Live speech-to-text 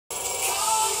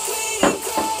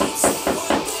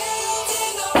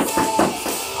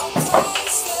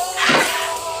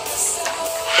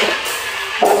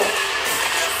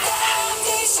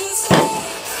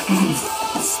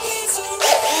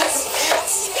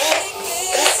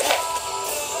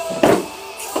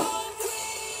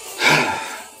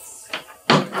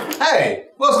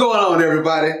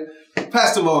everybody.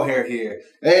 Pastor Mohair here.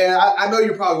 And I know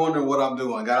you're probably wondering what I'm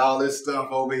doing. Got all this stuff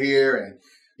over here. And,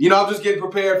 I'm just getting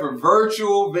prepared for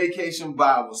virtual vacation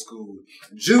Bible school.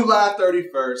 July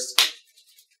 31st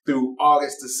through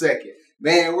August the 2nd.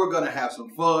 Man, we're going to have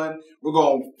some fun. We're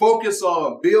going to focus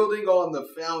on building on the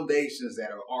foundations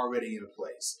that are already in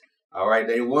place. All right,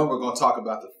 day one, we're going to talk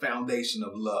about the foundation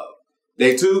of love.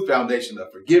 Day two, foundation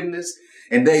of forgiveness.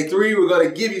 And day three, we're going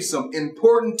to give you some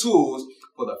important tools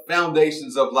for the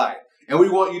foundations of life. And we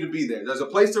want you to be there. There's a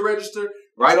place to register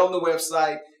right on the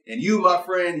website. And you, my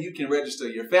friend, you can register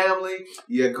your family,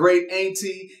 your great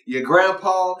auntie, your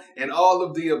grandpa, and all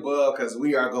of the above because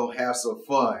we are going to have some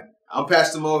fun. I'm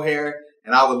Pastor Mohair,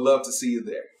 and I would love to see you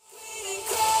there.